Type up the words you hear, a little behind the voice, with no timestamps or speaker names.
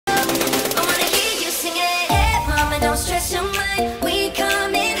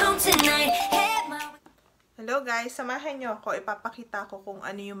Hello guys, samahan nyo ako. Ipapakita ko kung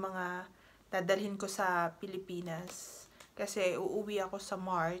ano yung mga dadalhin ko sa Pilipinas. Kasi uuwi ako sa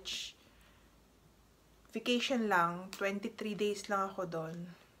March. Vacation lang. 23 days lang ako doon.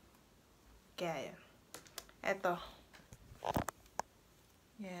 Kaya yan. Eto.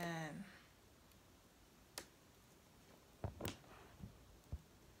 Yan.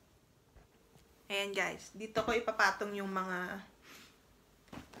 Ayan guys. Dito ko ipapatong yung mga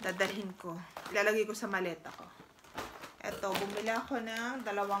dadalhin ko. Ilalagay ko sa maleta ko. Eto, bumili ako ng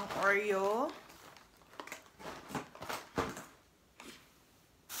 2 Oreo.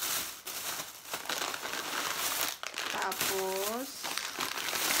 Tapos,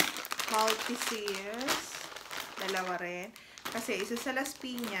 Maltesers. 2 rin. Kasi isa sa Las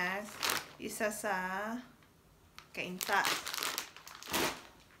Piñas, isa sa Cainta.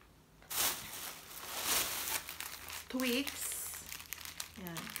 Twix.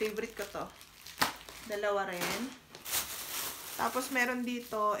 Yan. Favorite ko to. 2 rin. Tapos, meron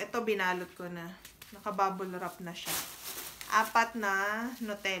dito, ito binalot ko na. Naka-bubble wrap na siya. 4 na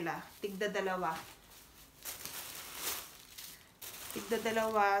Nutella. Tigda 2. Tigda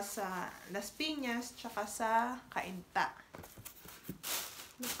 2 sa Las Piñas, tsaka sa Cainta.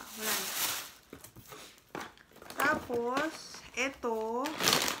 Wala na. Tapos, ito,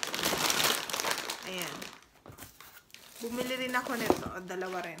 ayan. Bumili rin ako nito. 2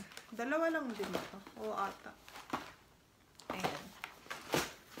 rin. 2 lang din ito. Oo, ata. Ayan.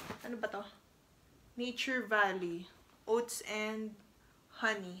 Ano ba to? Nature Valley. Oats and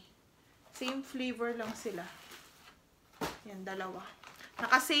honey. Same flavor lang sila. Yan, 2.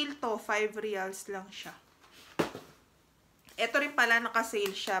 Naka-sale to. 5 reals lang siya. Ito rin pala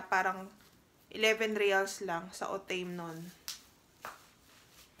naka-sale siya. Parang 11 reals lang sa Otame nun.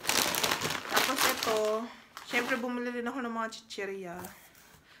 Tapos ito, syempre, bumili rin ako ng mga chichirya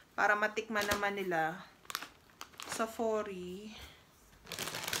para matikman naman nila sa Fori.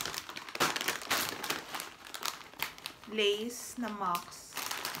 Lace na Max.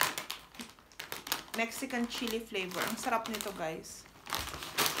 Mexican chili flavor. Ang sarap nito, guys.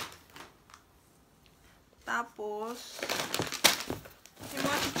 Tapos, yung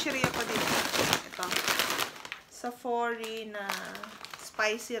mga chichirya ko dito. Ito. Sa Fori na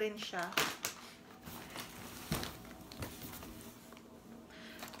spicy rin siya.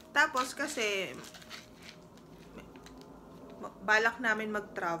 Tapos, kasi, balak namin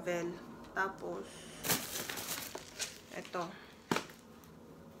mag-travel. Tapos, eto.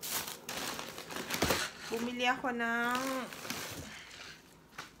 Bumili ako ng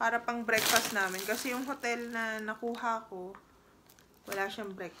para pang breakfast namin. Kasi yung hotel na nakuha ko, wala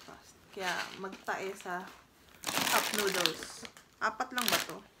siyang breakfast. Kaya, magtae sa cup noodles. 4 lang ba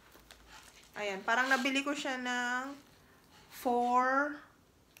to? Ayan. Parang nabili ko siya ng 4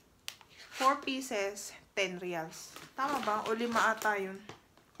 pieces, 10 reals. Tama ba? O 5 ata yun.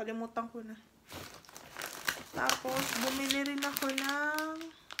 Kalimutan ko na. Tapos, bumili rin ako ng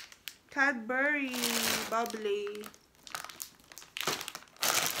Cadbury Bubbly.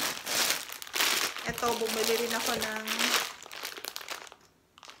 Ito, bumili rin ako ng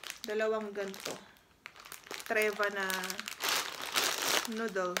 2 ganito. Treva na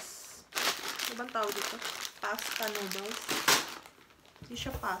noodles. Ano bang tawag dito? Pasta noodles. Hindi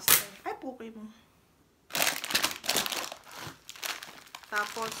siya pasta. Ay, puki mo.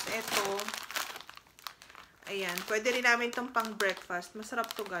 Tapos, ito. Ayan. Pwede rin namin itong pang breakfast. Masarap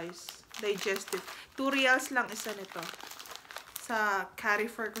to, guys. Digestive. 2 reals lang isa nito. Sa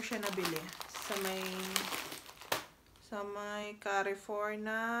Carrefour ko siya nabili. Sa may Carrefour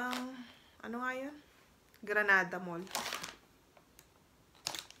ng ano nga yun? Granada Mall.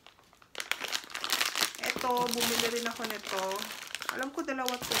 Ito, bumili rin ako nito. Alam ko 2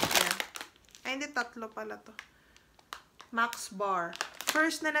 to. Ay, hindi, 3 pala to. Max Bar.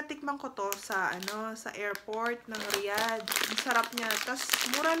 First na natikman ko to sa airport ng Riyadh. Ang sarap niya. Tapos,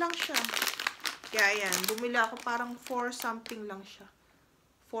 mura lang siya. Kaya, ayan. Bumili ako parang 4 something lang siya.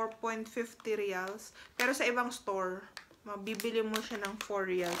 4.50 reals. Pero sa ibang store, mabibili mo siya ng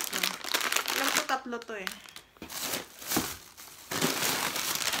 4 reals lang. Alam ko 3 to eh.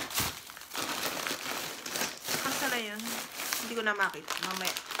 Asa na yun? Hindi ko na makita.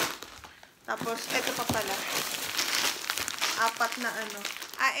 Mamaya. Tapos, eto pa pala. 4 na ano.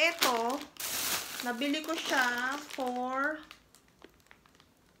 Eto. Nabili ko siya for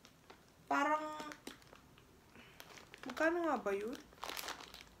parang magkano nga ba yun?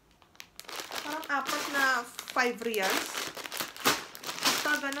 Parang 4 na 5 reals.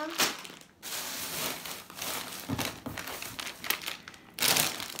 Basta ganun.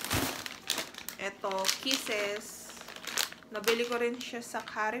 Eto, Kisses. Nabili ko rin siya sa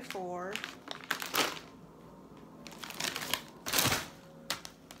Carrefour.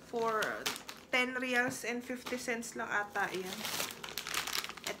 for 10 reals and 50 cents lang ata yan.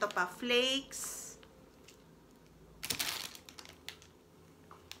 Ito pa, flakes.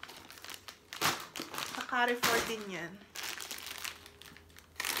 Sa Carrefour din yan.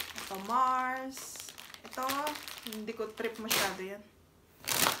 Ito, Mars. Ito, hindi ko trip masyado yan.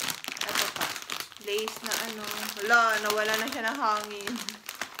 Ito pa, lace na ano. Wala, nawala na siya ng hangin.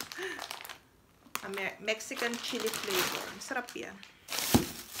 Mexican chili flavor. Masarap yan.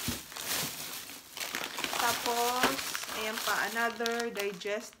 Tapos, ayan pa, another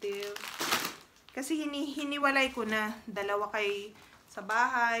digestive. Kasi hiniwalay ko na. Dalawa kay sa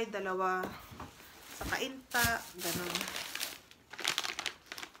bahay, dalawa sa kainta, ganun.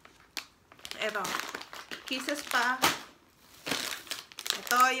 Eto, kisses pa.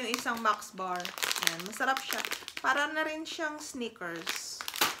 Ito yung isang Max bar. Ayan, masarap siya. Para na rin siyang Snickers.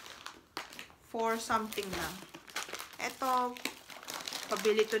 For something lang. Ito,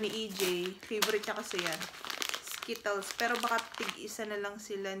 pabili to ni EJ. Favorite niya kasi yan. Skittles. Pero baka tig-isa na lang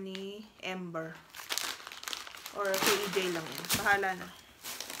sila ni Ember. Or kay EJ lang yun. Bahala na.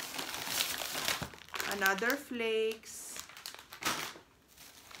 Another flakes.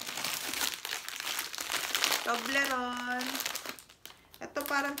 Toblerone. Ito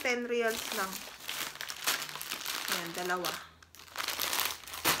parang 10 reals lang. Ayan, dalawa.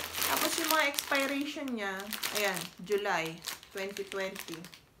 Tapos yung mga expiration niya, ayan, July 2020.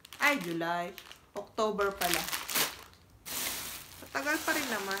 Ay, July. October pala. Matagal pa rin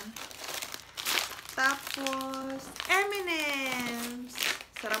naman. Tapos, M&M's.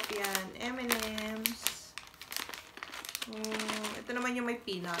 Sarap yan. M&M's. Ito naman yung may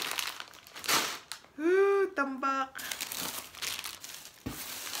peanut. Tambak.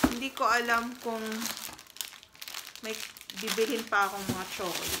 Hindi ko alam kung may bibilhin pa akong mga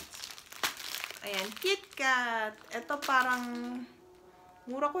chocolates. Ayan, KitKat. Ito parang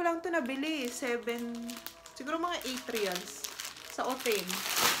mura ko lang ito nabili. 7, siguro mga 8 reals. Sa Otem.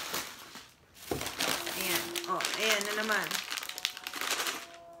 Ayan. Oh, ayan na naman.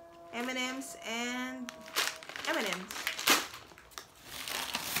 M&M's and M&M's.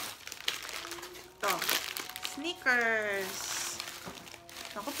 Ito. Snickers.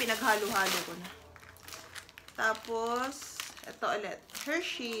 Ako, pinaghalo-halo ko na. Tapos, ito ulit.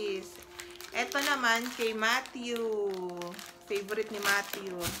 Hershey's. Ito naman kay Matthew. Favorite ni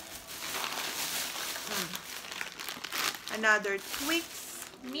Matthew. Another Twix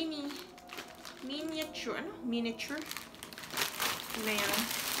miniature. Ano? Miniature? Ano yan?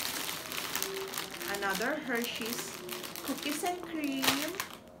 Another Hershey's cookies and cream.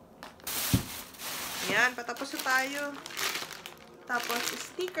 Ayan, patapos na tayo. Tapos,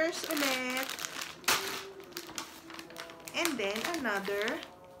 stickers ulit. And then, another.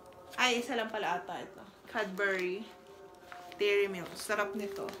 Ay, isa lang pala ata ito. Cadbury Dairy Milk. Sarap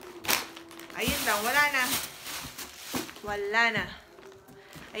nito. Ayun lang. Wala na. Wala na.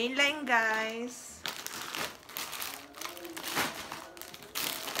 Ayun lang, guys.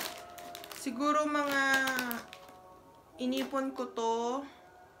 Siguro mga inipon ko to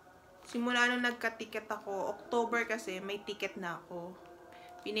simula nung nagka-ticket ako. October kasi may ticket na ako.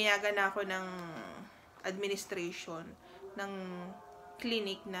 Pinayagan na ako ng administration ng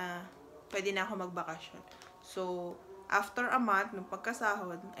clinic na pwede na ako magbakasyon. So, after a month, nung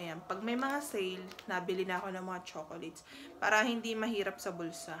pagkasahod, ayan, pag may mga sale, nabili na ako ng mga chocolates para hindi mahirap sa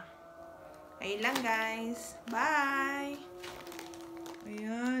bulsa. Ayun lang, guys. Bye!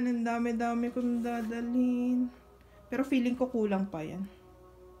 Ayan, ang dami-dami kong dadalhin. Pero feeling ko kulang pa yan.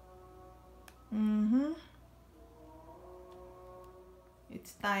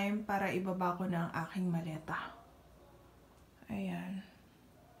 It's time para ibaba ko na ang aking maleta. Ayan.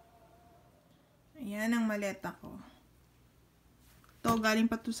 Ayan ang maleta ko. Ito, galing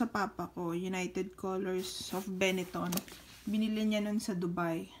pa to sa papa ko. United Colors of Benetton. Binili niya nun sa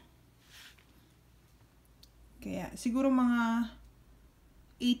Dubai. Kaya, siguro mga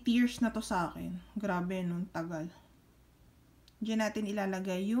 8 years na to sa akin. Grabe nun, tagal. Diyan natin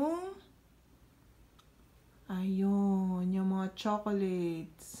ilalagay yung ayun, yung mga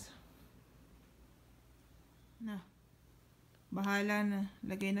chocolates. Na. Bahala na.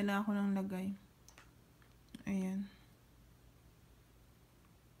 Lagay na lang ako ng lagay. Ayan.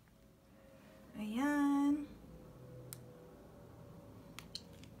 Ayan.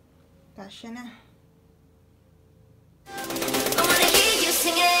 Kasya na.